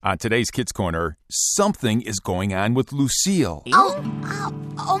On today's Kids Corner, something is going on with Lucille.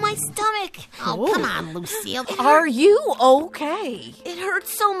 Oh, my stomach. Oh, come on, Lucille. Are you okay? It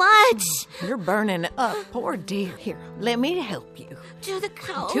hurts so much. You're burning up. Poor dear. Here, let me help you. To the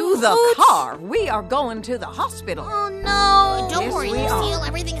couch. To the car. We are going to the hospital. Oh, no. Don't Yes, worry, we Lucille. are.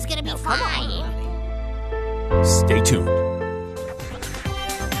 Everything's going to be fine. Stay tuned.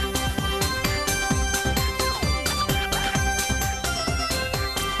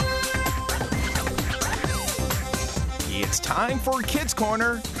 It's time for Kids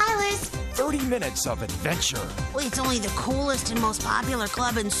Corner. Hi, Liz. 30 minutes of adventure Well, it's only the coolest and most popular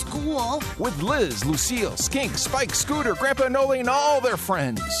club in school. with Liz, Lucille, Skink, Spike, Scooter, Grandpa Noli, and all their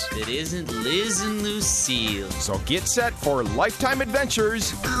friends. That isn't Liz and Lucille. So get set for lifetime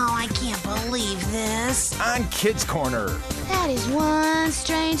adventures Oh, I can't believe this. on Kids Corner. That is one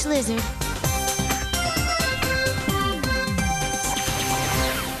strange lizard.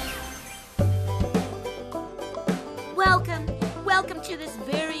 Welcome to this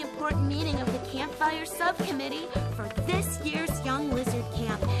very important meeting of the Campfire Subcommittee for this year's Young Lizard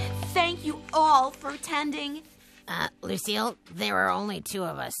Camp. Thank you all for attending. Lucille, there are only two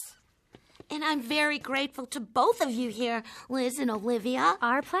of us. And I'm very grateful to both of you here, Liz and Olivia.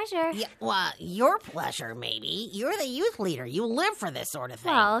 Our pleasure. Yeah, well, your pleasure, maybe. You're the youth leader. You live for this sort of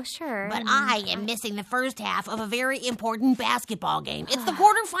thing. Well, sure. But I am missing the first half of a very important basketball game. It's the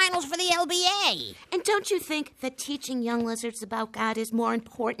quarterfinals for the LBA. And don't you think that teaching young lizards about God is more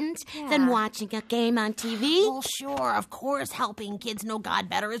important than watching a game on TV? Well, sure, of course, helping kids know God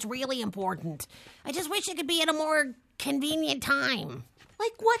better is really important. I just wish it could be at a more convenient time.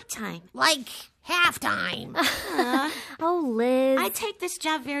 Like what time? Like halftime. Oh, Liz. I take this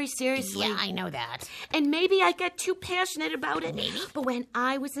job very seriously. Yeah, I know that. And maybe I get too passionate about it. Maybe. But when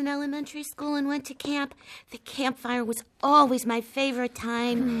I was in elementary school and went to camp, the campfire was always my favorite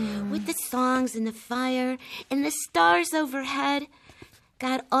time. With the songs and the fire and the stars overhead.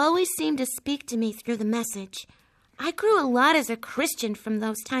 God always seemed to speak to me through the message. I grew a lot as a Christian from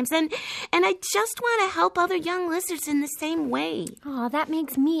those times, and I just want to help other young lizards in the same way. Oh, that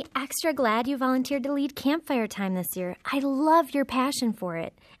makes me extra glad you volunteered to lead campfire time this year. I love your passion for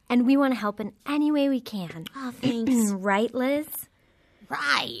it, and we want to help in any way we can. Oh, thanks. Right, Liz?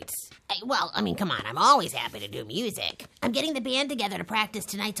 Right. Well, I mean, come on. I'm always happy to do music. I'm getting the band together to practice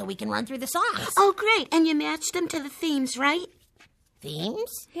tonight so we can run through the songs. Oh, great. And you matched them to the themes, right?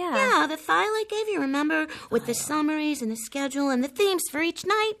 Themes? Yeah, the file I gave you, remember? With the summaries and the schedule and the themes for each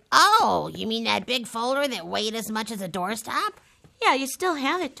night. Oh, you mean that big folder that weighed as much as a doorstop? Yeah, you still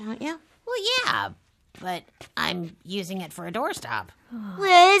have it, don't you? Well, yeah, but I'm using it for a doorstop.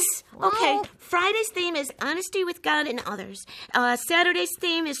 Liz! Okay, Well- Friday's theme is honesty with God and others. Saturday's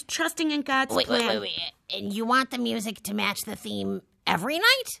theme is trusting in God's Wait. plan. And you want the music to match the theme every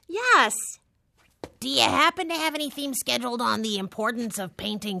night? Yes. Do you happen to have any themes scheduled on the importance of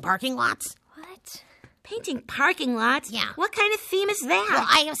painting parking lots? What? Painting parking lots? Yeah. What kind of theme is that? Well,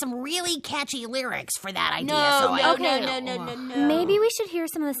 I have some really catchy lyrics for that idea. No. Maybe we should hear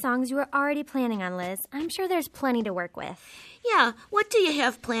some of the songs you were already planning on, Liz. I'm sure there's plenty to work with. Yeah, what do you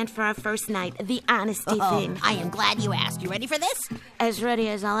have planned for our first night? The honesty theme. I am glad you asked. You ready for this? As ready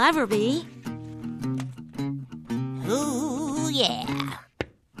as I'll ever be. Ooh, yeah.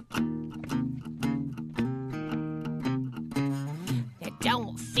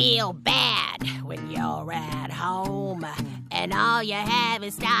 Don't feel bad when you're at home and all you have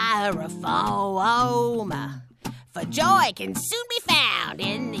is styrofoam. For joy can soon be found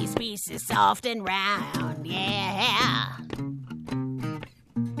in these pieces soft and round, yeah.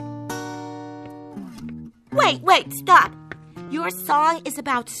 Wait, stop. Your song is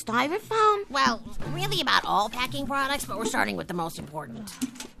about styrofoam? Well, really about all packing products, but we're starting with the most important.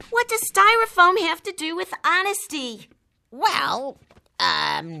 What does styrofoam have to do with honesty? Well,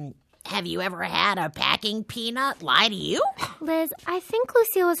 have you ever had a packing peanut lie to you? Liz, I think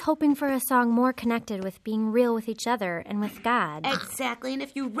Lucille is hoping for a song more connected with being real with each other and with God. Exactly, and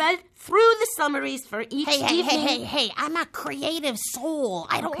if you read through the summaries for each evening... Hey, I'm a creative soul.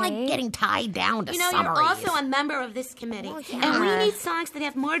 I don't like Okay. getting tied down to summaries. You're also a member of this committee. Well, yeah. And we need songs that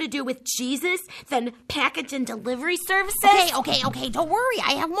have more to do with Jesus than package and delivery services. Okay, don't worry.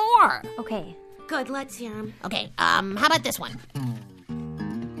 I have more. Okay. Good, let's hear them. Okay, how about this one?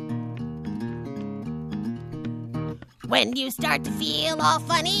 When you start to feel all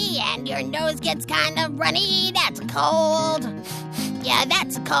funny and your nose gets kind of runny, that's a cold. Yeah,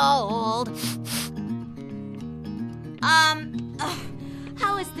 that's a cold.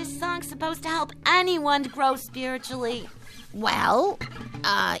 How is this song supposed to help anyone grow spiritually? Well,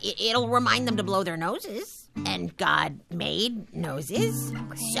 it'll remind them to blow their noses. And God made noses.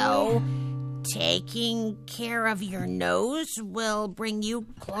 Okay. So taking care of your nose will bring you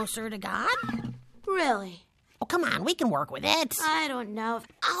closer to God? Really? Oh, come on, we can work with it. I don't know.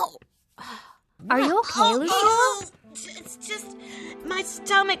 Ow! Are you okay, Lucille? Oh, it's just my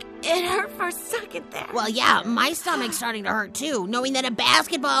stomach. It hurt for a second there. Well, yeah, my stomach's starting to hurt too, knowing that a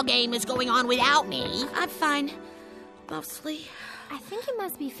basketball game is going on without me. I'm fine. Mostly. I think you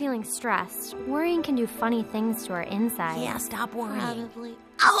must be feeling stressed. Worrying can do funny things to our inside. Yeah, stop worrying. Probably.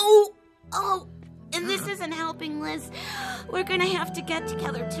 Oh! And this isn't helping, Liz. We're gonna have to get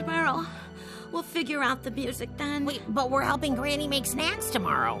together tomorrow. We'll figure out the music then. Wait, but we're helping Granny make snacks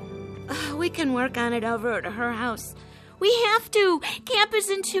tomorrow. We can work on it over at her house. We have to. Camp is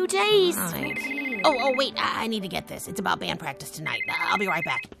in 2 days. Right. Oh, wait, I need to get this. It's about band practice tonight. I'll be right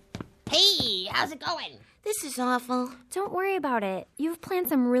back. Hey, how's it going? This is awful. Don't worry about it. You've planned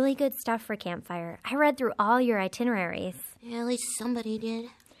some really good stuff for Campfire. I read through all your itineraries. Yeah, at least somebody did.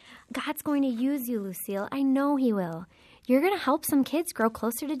 God's going to use you, Lucille. I know he will. You're going to help some kids grow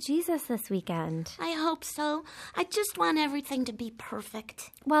closer to Jesus this weekend. I hope so. I just want everything to be perfect.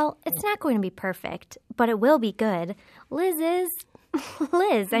 Well, it's not going to be perfect, but it will be good. Liz is...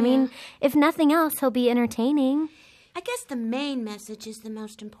 Liz, I mean, if nothing else, he'll be entertaining. I guess the main message is the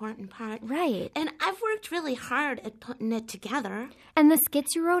most important part. Right. And I've worked really hard at putting it together. And the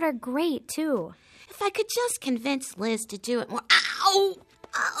skits you wrote are great, too. If I could just convince Liz to do it more... Ow!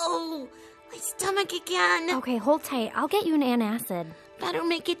 Ow! My stomach again. Okay, hold tight. I'll get you an antacid. Better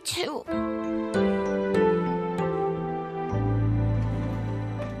make it 2.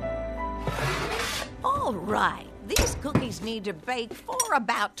 All right. These cookies need to bake for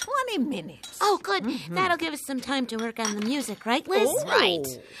about 20 minutes. Oh, good. That'll give us some time to work on the music, right, Liz? Oh. Right.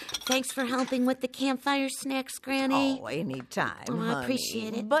 Thanks for helping with the campfire snacks, Granny. Oh, anytime, honey. I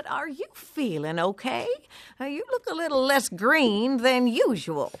appreciate it. But are you feeling okay? You look a little less green than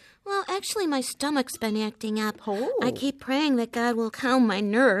usual. Well, actually, my stomach's been acting up. Oh. I keep praying that God will calm my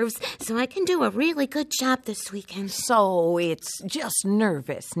nerves so I can do a really good job this weekend. So it's just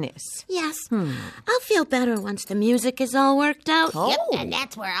nervousness. Yes. I'll feel better once the music is all worked out. Oh. Yep, and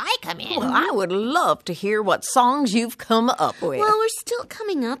that's where I come in. Well, I would love to hear what songs you've come up with. Well, we're still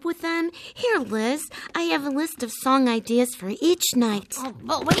coming up with them. Here, Liz, I have a list of song ideas for each night.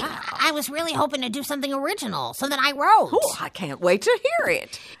 But wait, I was really hoping to do something original, so that I wrote. Oh, I can't wait to hear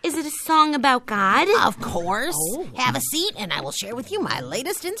it. Is it a song about God? Of course. Have a seat, and I will share with you my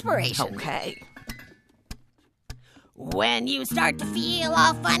latest inspiration. Okay. When you start to feel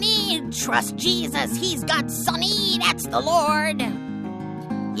all funny, trust Jesus, he's got Sonny, that's the Lord.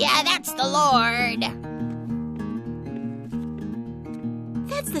 Yeah, that's the Lord.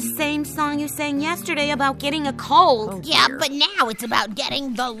 That's the same song you sang yesterday about getting a cold. Yeah, but now it's about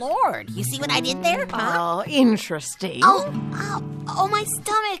getting the Lord. You see what I did there? Oh, interesting. Oh, my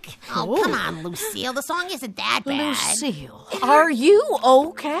stomach. Oh, come on, Lucille. The song isn't that bad. Lucille, are you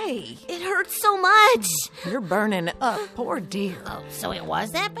okay? It hurts so much. You're burning up, poor dear. Oh, so it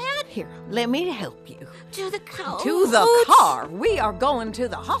was that bad? Here, let me help you. To the couch. To the car. We are going to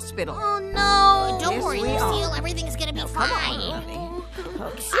the hospital. Oh, no. Don't Yes, worry, we are. Lucille. Everything's gonna be fine.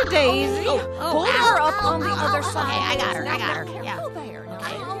 Oopsie daisy. Pull her up on the other side. Okay, I got her. Now, I got her. careful Yeah. there. Now, Okay.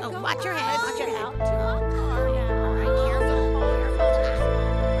 there you Oh, go. watch your head. Watch your head. Out to the car. Yeah, all right, careful.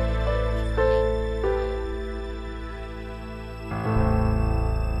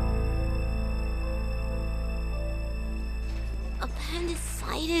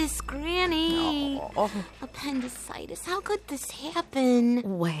 Appendicitis, Granny. Oh. Appendicitis. How could this happen?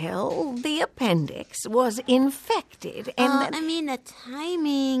 Well, the appendix was infected, and I mean, the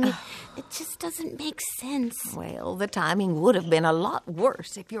timing. It just doesn't make sense. well, the timing would have been a lot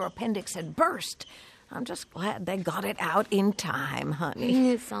worse if your appendix had burst. I'm just glad they got it out in time, honey.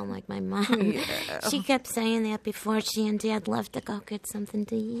 You sound like my mom. She kept saying that before she and Dad left to go get something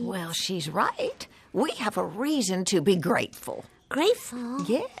to eat. Well, she's right. We have a reason to be grateful. Grateful?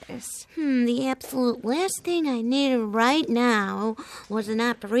 Yes. The absolute last thing I needed right now was an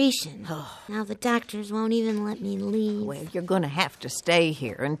operation. Now the doctors won't even let me leave. Well, you're going to have to stay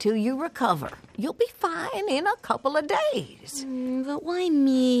here until you recover. You'll be fine in a couple of days. But why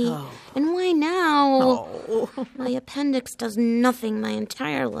me? And why now? My appendix does nothing my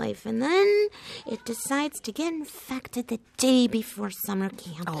entire life, and then it decides to get infected the day before summer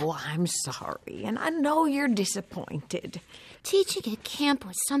camp. Oh, I'm sorry, and I know you're disappointed. Teaching at camp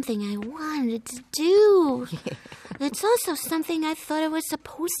was something I wanted to do. It's also something I thought I was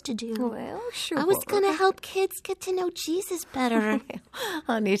supposed to do. Well, sure. I was going to help kids get to know Jesus better.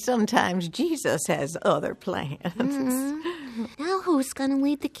 Honey, sometimes Jesus has other plans. Now who's going to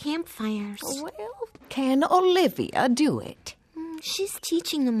lead the campfires? Well, can Olivia do it? She's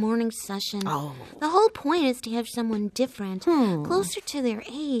teaching the morning session. Oh. The whole point is to have someone different, closer to their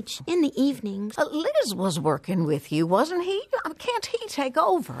age, in the evenings. Liz was working with you, wasn't he? Can't he take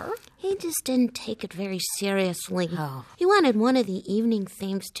over? He just didn't take it very seriously. Oh. He wanted one of the evening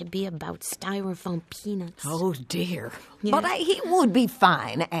themes to be about styrofoam peanuts. Oh, dear. Yeah. But he would be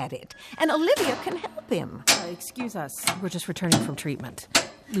fine at it, and Olivia can help him. Excuse us. We're just returning from treatment.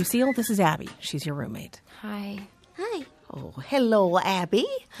 Lucille, this is Abby. She's your roommate. Hi. Hi. Oh, hello, Abby.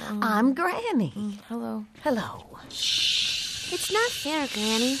 I'm Granny. Hello. Hello. It's not fair,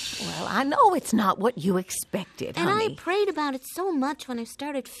 Granny. Well, I know it's not what you expected, And honey. I prayed about it so much when I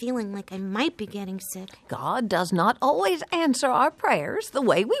started feeling like I might be getting sick. God does not always answer our prayers the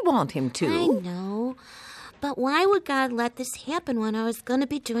way we want him to. I know. But why would God let this happen when I was going to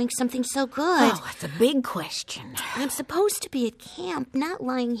be doing something so good? Oh, that's a big question. I'm supposed to be at camp, not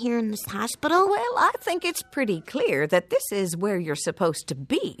lying here in this hospital. Well, I think it's pretty clear that this is where you're supposed to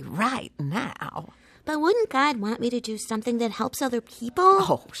be right now. But wouldn't God want me to do something that helps other people?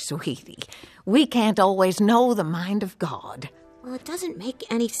 Oh, sweetie, we can't always know the mind of God. Well, it doesn't make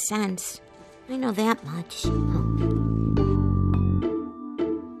any sense. I know that much.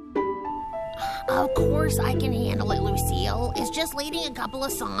 Of course I can handle it, Lucille. It's just leading a couple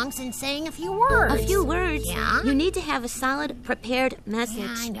of songs and saying a few words. A few words? Yeah? You need to have a solid, prepared message.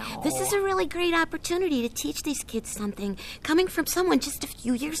 Yeah, I know. This is a really great opportunity to teach these kids something, coming from someone just a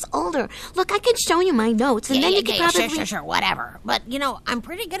few years older. Look, I can show you my notes, and then you can probably... Sure, whatever. But, I'm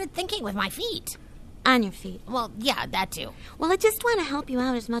pretty good at thinking with my feet. On your feet. Well, yeah, that too. Well, I just want to help you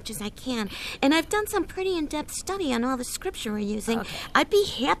out as much as I can. And I've done some pretty in-depth study on all the scripture we're using. Okay. I'd be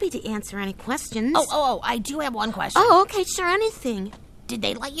happy to answer any questions. Oh, I do have one question. Oh, okay, sure, anything. Did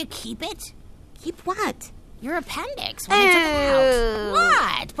they let you keep it? Keep what? Your appendix when they took it out.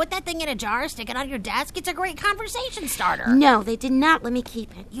 What? Put that thing in a jar, stick it on your desk. It's a great conversation starter. No, they did not let me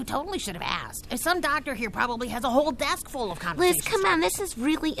keep it. You totally should have asked. Some doctor here probably has a whole desk full of conversations. Liz, come on, this is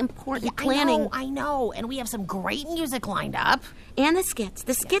really important planning. I know. And we have some great music lined up. And the skits.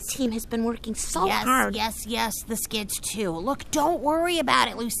 The skit team has been working so hard. Yes, the skits too. Look, don't worry about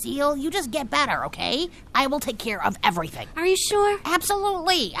it, Lucille. You just get better, okay? I will take care of everything. Are you sure?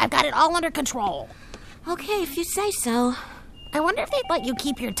 Absolutely. I've got it all under control. Okay, if you say so. I wonder if they'd let you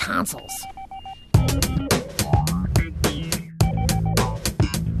keep your tonsils.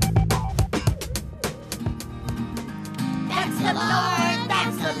 That's the Lord,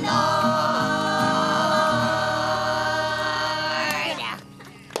 that's the Lord.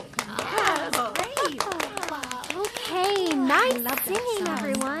 Okay, nice singing,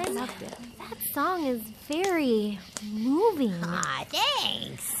 everyone. That song is very moving. Ah,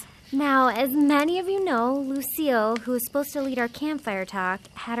 thanks. Now, as many of you know, Lucille, who was supposed to lead our campfire talk,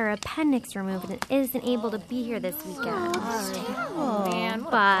 had her appendix removed and isn't able to be here this weekend.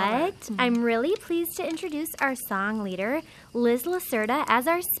 But I'm really pleased to introduce our song leader, Liz Lacerda, as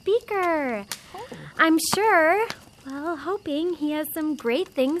our speaker. I'm hoping he has some great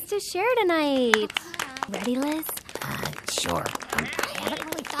things to share tonight. Ready, Liz? Sure. I haven't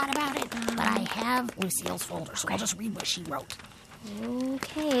really thought about it, but I have Lucille's folder, so I'll just read what she wrote.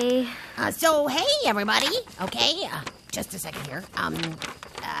 Okay. So, hey, everybody. Okay, just a second here.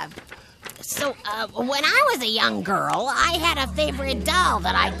 When I was a young girl, I had a favorite doll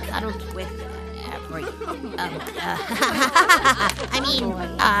that I cuddled with every...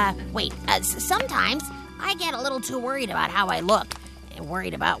 sometimes I get a little too worried about how I look. And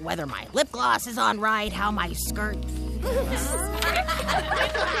worried about whether my lip gloss is on right, how my skirt...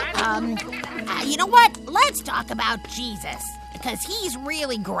 you know what? Let's talk about Jesus. Because he's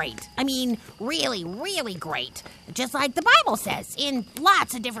really great. I mean, really, really great. Just like the Bible says, in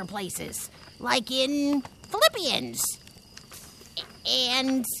lots of different places. Like in Philippians.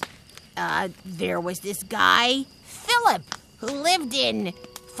 And there was this guy, Philip, who lived in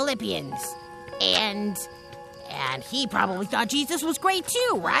Philippians. And he probably thought Jesus was great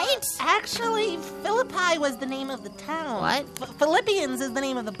too, right? Actually, Philippi was the name of the town. What? Philippians is the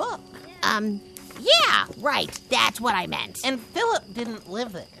name of the book. Yeah, right. That's what I meant. And Philip didn't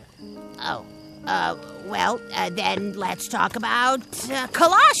live there. Oh. Then let's talk about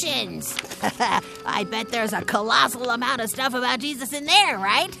Colossians. I bet there's a colossal amount of stuff about Jesus in there,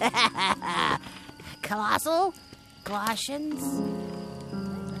 right? Colossians?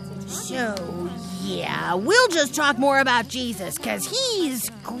 So, yeah, we'll just talk more about Jesus, because he's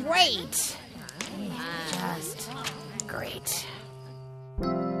great. Just great.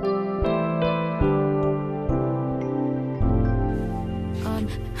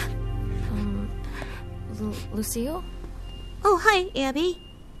 Lucille? Oh, hi, Abby.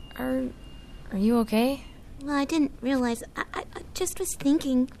 Are Are you okay? Well, I didn't realize. I just was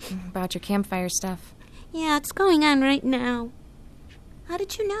thinking. About your campfire stuff. Yeah, it's going on right now. How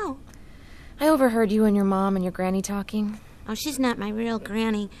did you know? I overheard you and your mom and your granny talking. Oh, she's not my real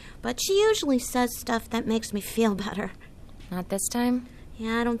granny, but she usually says stuff that makes me feel better. Not this time?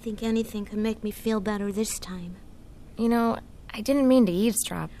 Yeah, I don't think anything can make me feel better this time. You know, I didn't mean to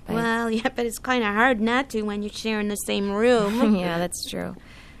eavesdrop. Well, yeah, but it's kind of hard not to when you're sharing the same room. Yeah, that's true.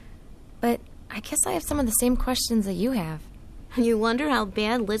 But I guess I have some of the same questions that you have. You wonder how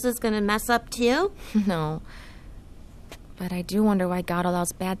bad Liz is going to mess up, too? No. But I do wonder why God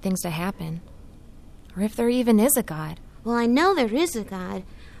allows bad things to happen. Or if there even is a God. Well, I know there is a God,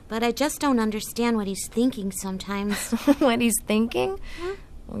 but I just don't understand what he's thinking sometimes. What he's thinking? Huh?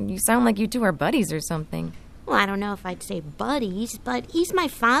 Well, you sound like you two are buddies or something. Well, I don't know if I'd say buddies, but he's my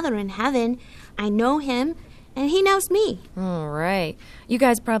Father in heaven. I know him, and he knows me. Oh, right. You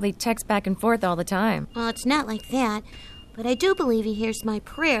guys probably text back and forth all the time. Well, it's not like that, but I do believe he hears my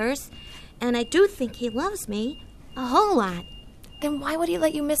prayers, and I do think he loves me a whole lot. Then why would he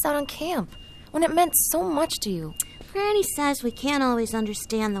let you miss out on camp when it meant so much to you? Granny says we can't always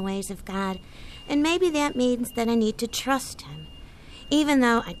understand the ways of God, and maybe that means that I need to trust him. Even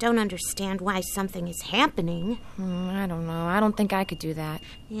though I don't understand why something is happening. I don't know. I don't think I could do that.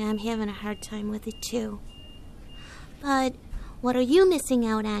 Yeah, I'm having a hard time with it, too. But what are you missing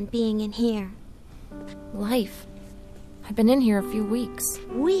out on being in here? Life. I've been in here a few weeks.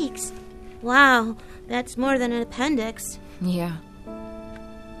 Weeks? Wow, that's more than an appendix. Yeah.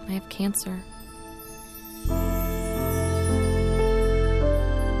 I have cancer.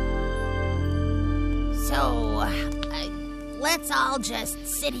 So, let's all just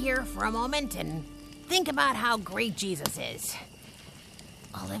sit here for a moment and think about how great Jesus is.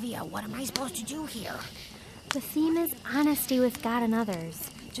 Olivia, what am I supposed to do here? The theme is honesty with God and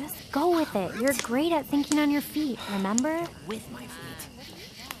others. Just go with it. You're great at thinking on your feet, remember? With my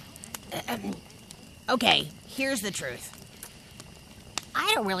feet. Okay, here's the truth.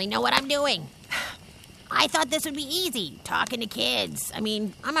 I don't really know what I'm doing. I thought this would be easy, talking to kids. I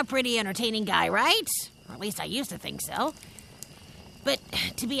mean, I'm a pretty entertaining guy, right? Or at least I used to think so. But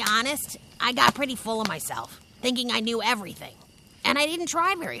to be honest, I got pretty full of myself, thinking I knew everything. And I didn't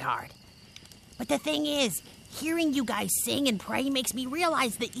try very hard. But the thing is, hearing you guys sing and pray makes me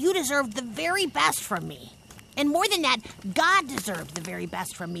realize that you deserve the very best from me. And more than that, God deserved the very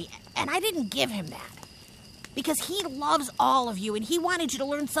best from me, and I didn't give him that. Because he loves all of you, and he wanted you to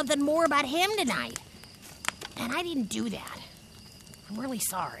learn something more about him tonight. And I didn't do that. I'm really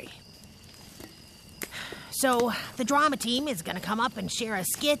sorry. So, the drama team is going to come up and share a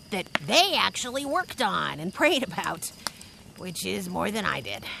skit that they actually worked on and prayed about, which is more than I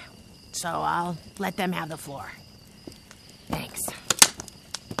did. So I'll let them have the floor. Thanks.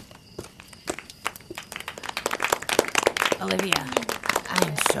 Olivia, I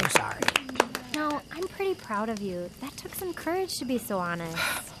am so sorry. No, I'm pretty proud of you. That took some courage to be so honest.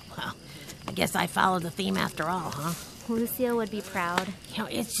 Well, I guess I followed the theme after all, huh? Lucille would be proud. You know,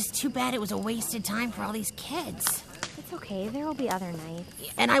 it's just too bad it was a wasted time for all these kids. It's okay. There will be other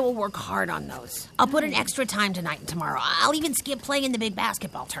nights. And I will work hard on those. I'll put in extra time tonight and tomorrow. I'll even skip playing in the big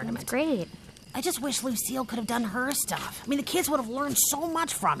basketball tournament. That's great. I just wish Lucille could have done her stuff. I mean, the kids would have learned so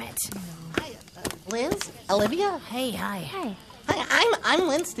much from it. Hi, Liz? Olivia? Hey, hi. Hi. Hi, I'm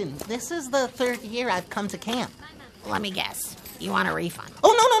Winston. This is the 3rd year I've come to camp. Let me guess. You want a refund? Oh,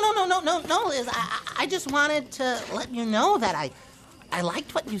 no, Liz. I just wanted to let you know that I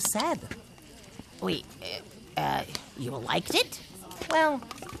liked what you said. Wait, you liked it? Well,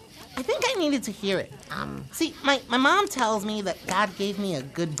 I think I needed to hear it. See, my mom tells me that God gave me a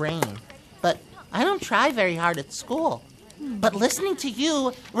good brain, but I don't try very hard at school. But listening to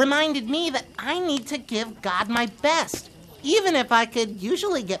you reminded me that I need to give God my best, even if I could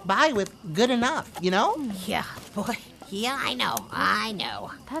usually get by with good enough, you know? Yeah, boy. Yeah, I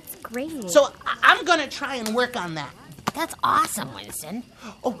know. That's great. So I'm going to try and work on that. That's awesome, Winston.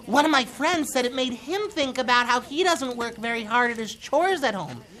 Oh, one of my friends said it made him think about how he doesn't work very hard at his chores at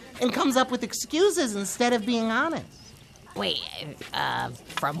home and comes up with excuses instead of being honest. Wait,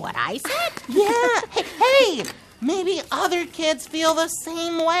 from what I said? Yeah. Hey, maybe other kids feel the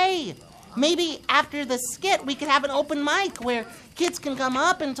same way. Maybe after the skit, we could have an open mic where kids can come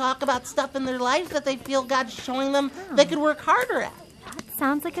up and talk about stuff in their life that they feel God's showing them they could work harder at. That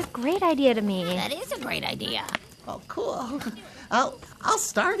sounds like a great idea to me. That is a great idea. Oh, cool. I'll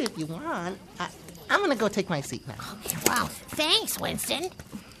start if you want. I'm going to go take my seat now. Wow. Thanks, Winston.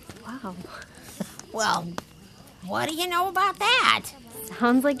 Wow. Well, what do you know about that?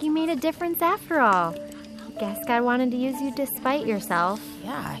 Sounds like you made a difference after all. Guess God wanted to use you despite yourself.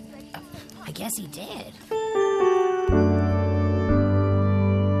 Yeah, I I guess he did.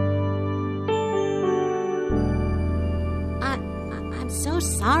 I'm so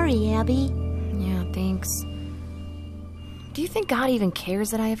sorry, Abby. Yeah, thanks. Do you think God even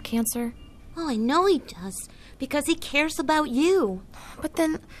cares that I have cancer? Oh, I know he does, because he cares about you. But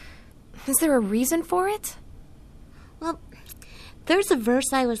then, is there a reason for it? Well, there's a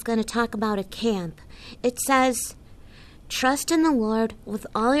verse I was going to talk about at camp. It says, "Trust in the Lord with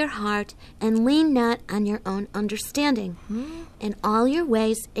all your heart and lean not on your own understanding. In all your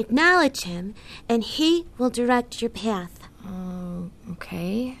ways acknowledge him, and he will direct your path."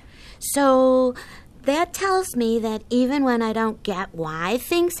 Okay. So that tells me that even when I don't get why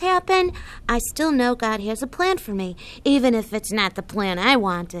things happen, I still know God has a plan for me, even if it's not the plan I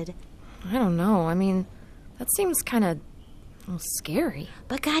wanted. I don't know. I mean, that seems kind of scary.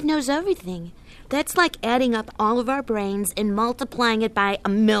 But God knows everything. That's like adding up all of our brains and multiplying it by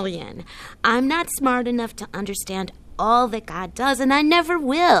 1,000,000. I'm not smart enough to understand all that God does, and I never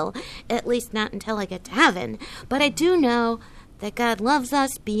will, at least not until I get to heaven. But I do know that God loves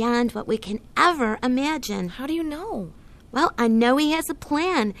us beyond what we can ever imagine. How do you know? Well, I know he has a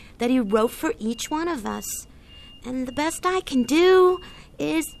plan that he wrote for each one of us. And the best I can do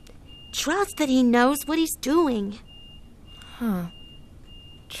is trust that he knows what he's doing.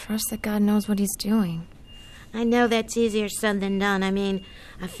 Trust that God knows what he's doing. I know that's easier said than done. I mean,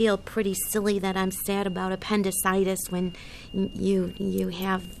 I feel pretty silly that I'm sad about appendicitis when you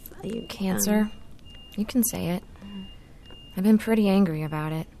have... Cancer? You can say it. I've been pretty angry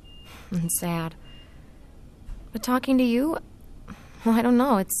about it. And sad. But talking to you, well, I don't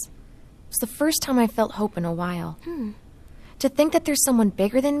know. It's the first time I felt hope in a while. To think that there's someone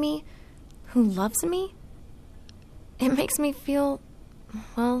bigger than me who loves me, it makes me feel,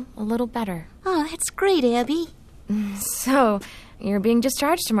 well, a little better. Oh, that's great, Abby. So, you're being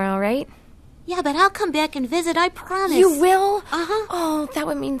discharged tomorrow, right? Yeah, but I'll come back and visit, I promise. You will? Uh-huh. Oh, that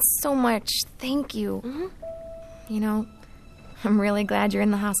would mean so much. Thank you. You know, I'm really glad you're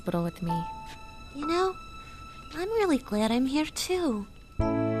in the hospital with me. You know, I'm really glad I'm here, too.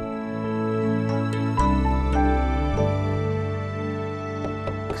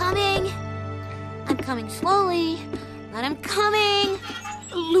 Coming. I'm coming slowly, but I'm coming.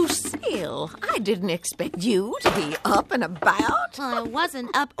 Lucille, I didn't expect you to be up and about. Well, I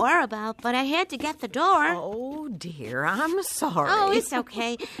wasn't up or about, but I had to get the door. Oh, dear, I'm sorry. Oh, it's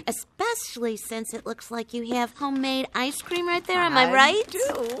okay. Especially since it looks like you have homemade ice cream right there. Am I right? I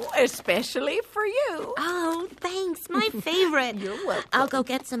do, especially for you. Oh, thanks. My favorite. You're welcome. I'll go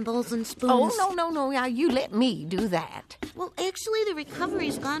get some bowls and spoons. Oh, no. Now, you let me do that. Well, actually, the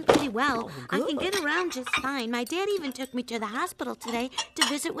recovery's gone pretty well. I can get around just fine. My dad even took me to the hospital today to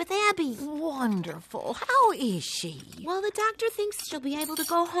visit with Abby. Wonderful. How is she? Well, the doctor thinks she'll be able to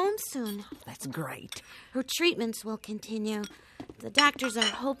go home soon. That's great. Her treatments will continue. The doctors are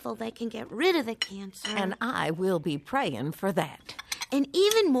hopeful they can get rid of the cancer. And I will be praying for that. And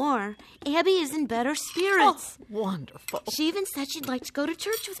even more, Abby is in better spirits. Oh, wonderful. She even said she'd like to go to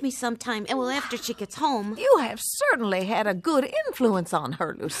church with me sometime, and well, after she gets home. You have certainly had a good influence on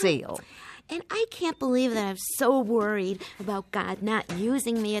her, Lucille. And I can't believe that I'm so worried about God not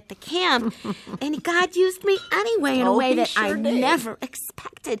using me at the camp. And God used me anyway in a way that I never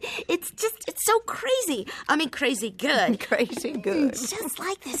expected. It's so crazy. I mean, crazy good. Crazy good. Just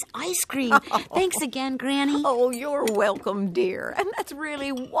like this ice cream. Thanks again, Granny. Oh, you're welcome, dear. And that's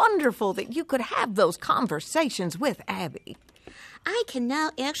really wonderful that you could have those conversations with Abby. I can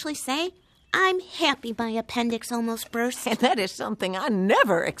now actually say I'm happy my appendix almost burst. And that is something I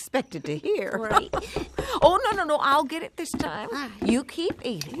never expected to hear. Right. Oh, no, I'll get it this time. You keep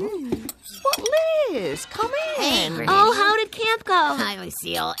eating. Well, Liz, come in. Hey, Oh, how did camp go? Hi,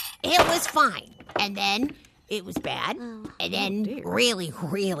 Lucille. It was fine. And then it was bad. And then really,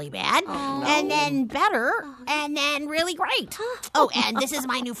 really bad. And then better. And then really great. Oh, and this is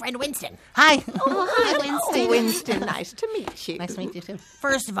my new friend, Winston. Hi. Oh, hi, Winston. Winston, nice to meet you. Nice to meet you, too.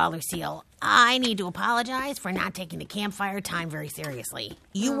 First of all, Lucille, I need to apologize for not taking the campfire time very seriously.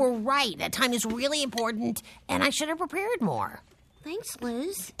 You were right. That time is really important, and I should have prepared more. Thanks,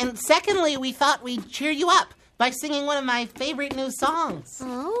 Liz. And secondly, we thought we'd cheer you up by singing one of my favorite new songs.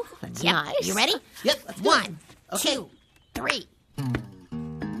 Oh, That's Yep. nice. You ready? Yep, let's do it. 1, Okay. 2, 3.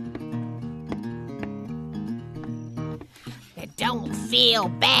 It don't feel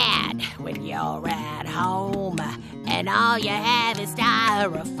bad when you're at home and all you have is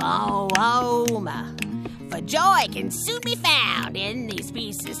styrofoam. For joy can soon be found in these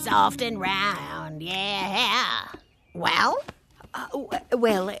pieces soft and round. Yeah. Well,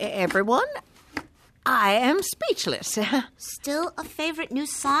 Well, everyone, I am speechless. Still a favorite new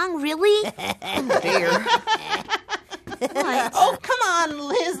song, really? Dear. What? Oh, come on,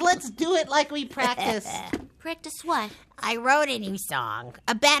 Liz. Let's do it like we practice. Practice what? I wrote a new song,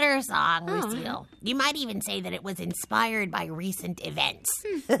 a better song, Lucille. You might even say that it was inspired by recent events.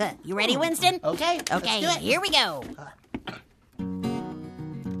 You ready, Winston? Okay, let's Okay, do it. here we go.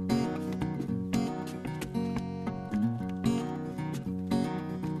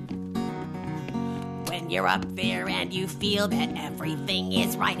 When you're up there and you feel that everything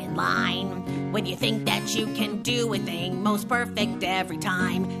is right in line, when you think that you can do a thing most perfect every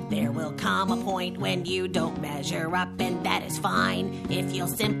time, there will come a point when you don't measure up, and that is fine if you'll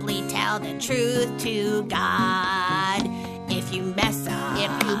simply tell the truth to God. If you mess up,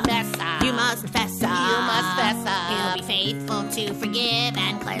 you must fess up. He'll be faithful to forgive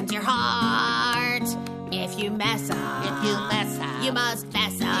and cleanse your heart. If you mess up, you must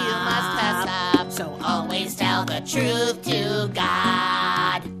fess up. So always tell the truth to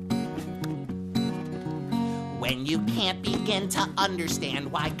God. When you can't begin to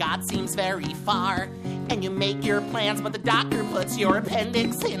understand why God seems very far, and you make your plans but the doctor puts your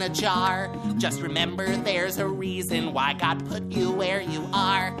appendix in a jar, just remember there's a reason why God put you where you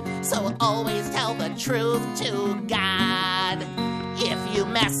are. So always tell the truth to God. If you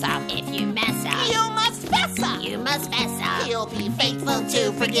mess up, you must fess up. He'll be faithful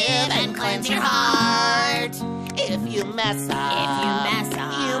to forgive and cleanse your heart. If you mess up,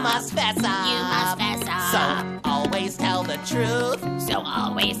 you must fess up. So always tell the truth. So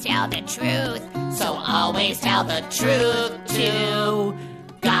always tell the truth to